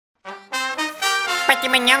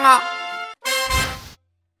맡기면 영어.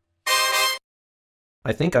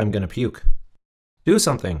 I think I'm gonna puke. Do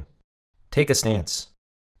something. Take a stance.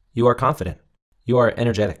 You are confident. You are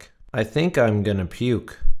energetic. I think I'm gonna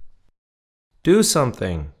puke. Do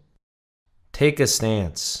something. Take a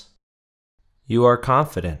stance. You are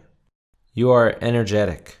confident. You are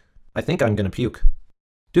energetic. I think I'm gonna puke.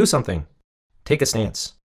 Do something. Take a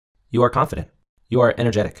stance. You are confident. You are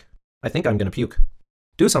energetic. I think I'm gonna puke.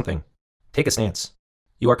 Do something. Take a stance.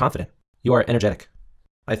 You are confident. You are energetic.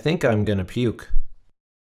 I think I'm gonna puke.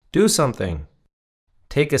 Do something.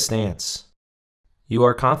 Take a stance. You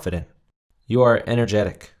are confident. You are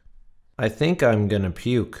energetic. I think I'm gonna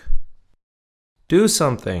puke. Do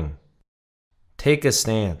something. Take a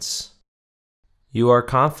stance. You are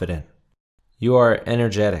confident. You are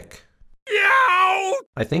energetic.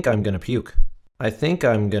 I think I'm gonna puke. I think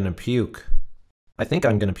I'm gonna puke. I think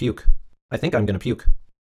I'm gonna puke. I think I'm gonna puke.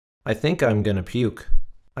 I think I'm gonna puke.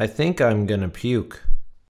 I think I'm gonna puke.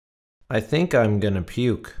 I think I'm gonna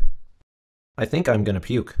puke. I think I'm gonna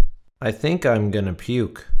puke. I think I'm gonna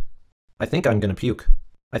puke. I think I'm gonna puke.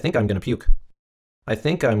 I think I'm gonna puke. I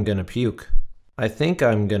think I'm gonna puke. I think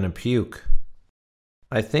I'm gonna puke.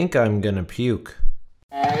 I think I'm gonna puke.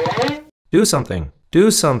 Do something.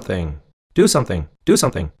 Do something. Do something. Do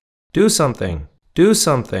something. Do something. Do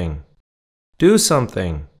something. Do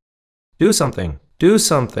something. Do something. Do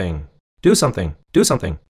something. Do something. Do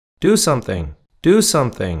something. Do something. Do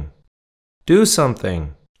something. Do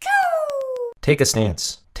something. Take a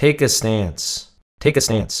stance. Take a stance. Take a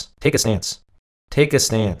stance. Take a stance. Take a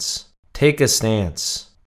stance. Take a stance.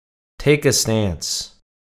 Take a stance.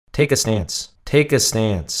 Take a stance. Take a stance. Take a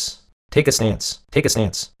stance. Take a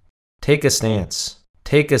stance. Take a stance.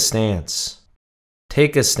 Take a stance.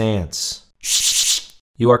 Take a stance.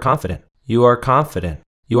 You are confident. You are confident.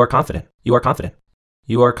 You are confident. You are confident.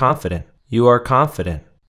 You are confident. You are confident.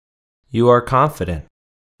 You are confident.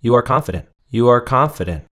 You are confident. You are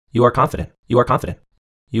confident. You are confident. You are confident.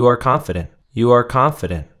 You are confident. You are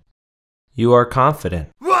confident. You are confident.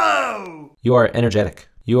 Whoa! You are energetic.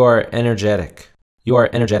 You are energetic. You are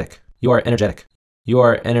energetic. You are energetic. You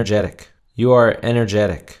are energetic. You are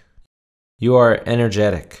energetic. You are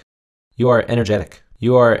energetic. You are energetic.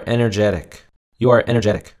 You are energetic. You are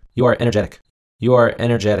energetic. You are energetic. You are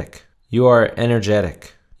energetic. You are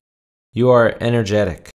energetic. You are energetic.